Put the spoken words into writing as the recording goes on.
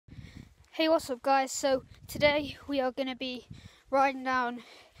Hey, what's up guys? So today we are going to be riding down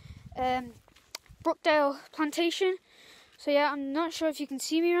Brookdale plantation. So yeah, I'm not sure if you can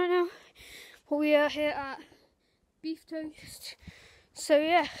see me right now, but we are here at Beef Toast. So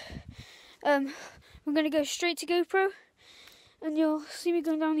yeah, I'm going to go straight to GoPro and you'll see me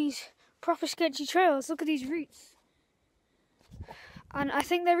going down these proper sketchy trails. Look at these roots. And I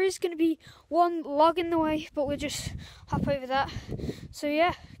think there is going to be one log in the way, but we'll just hop over that. So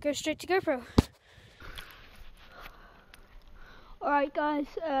yeah, go straight to GoPro. Alright guys,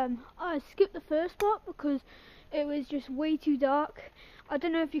 I skipped the first part because it was just way too dark. I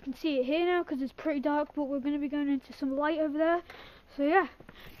don't know if you can see it here now because it's pretty dark, but we're going to be going into some light over there. So yeah,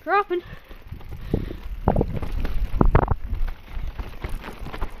 dropping.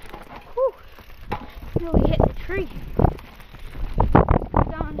 Whew, nearly hit the tree.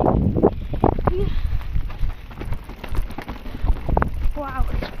 Down here. Wow,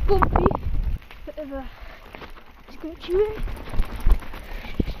 it's bumpy. Bit of a scratchy way.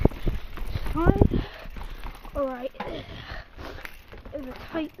 Fine. Alright. Bit of a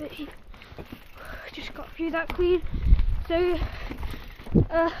tight bit here. Just got through that clean. So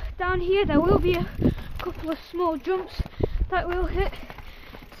down here there will be a couple of small jumps that we'll hit.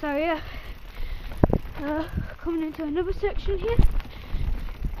 So yeah. Coming into another section here.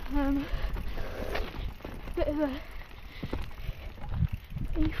 Bit of a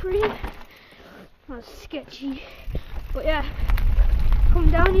A3. That's sketchy. But yeah,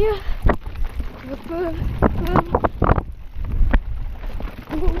 come down here.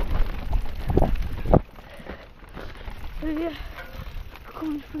 So yeah,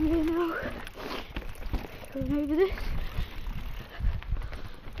 coming from here now. Going over this.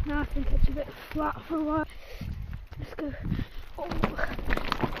 Now I think it's a bit flat for a while. Let's go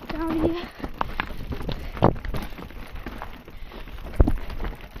down here.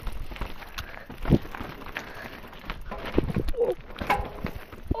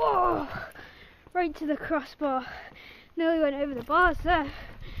 Oh, right to the crossbar. Nearly went over the bars there.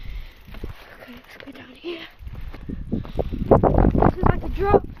 Okay, let's go down here. This is like a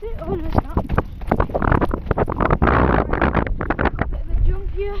drop. Oh no, it's not. Got a bit of a jump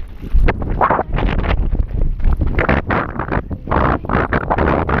here.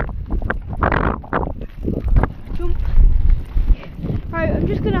 Jump. Right, I'm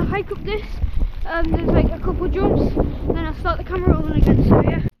just gonna hike up this. There's like a couple jumps, and then I'll start the camera rolling again. So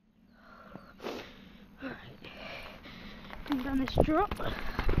yeah. Alright. Come down this drop.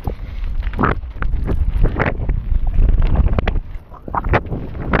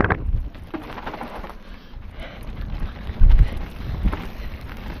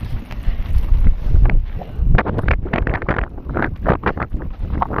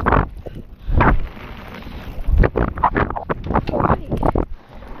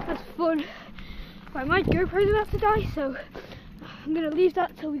 Right, my GoPro's about to die, so I'm going to leave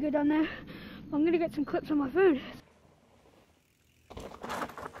that till we go down there. I'm going to get some clips on my phone.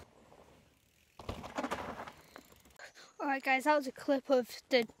 Alright guys, that was a clip of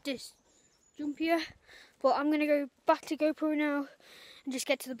this jump here, but I'm going to go back to GoPro now and just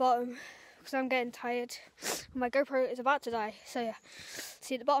get to the bottom because I'm getting tired and my GoPro is about to die. So yeah,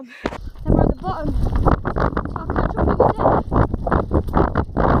 see you at the bottom. Then we're at the bottom. I'll catch up with you there.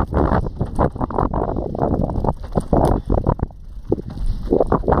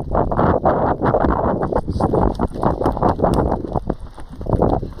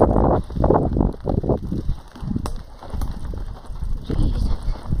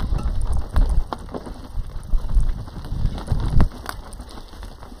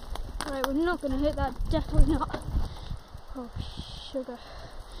 Right, we're not going to hit that, definitely not. Oh, sugar.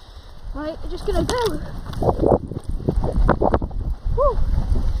 Right, we're just going to go. Woo.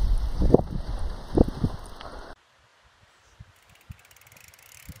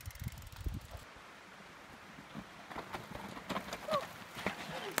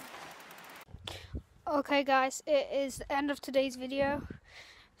 Okay guys, it is the end of today's video.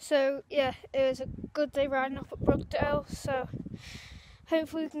 So yeah, it was a good day riding up at Brookdale, so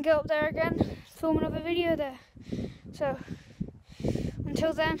hopefully we can get up there again, film another video there. So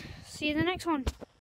until then, see you in the next one.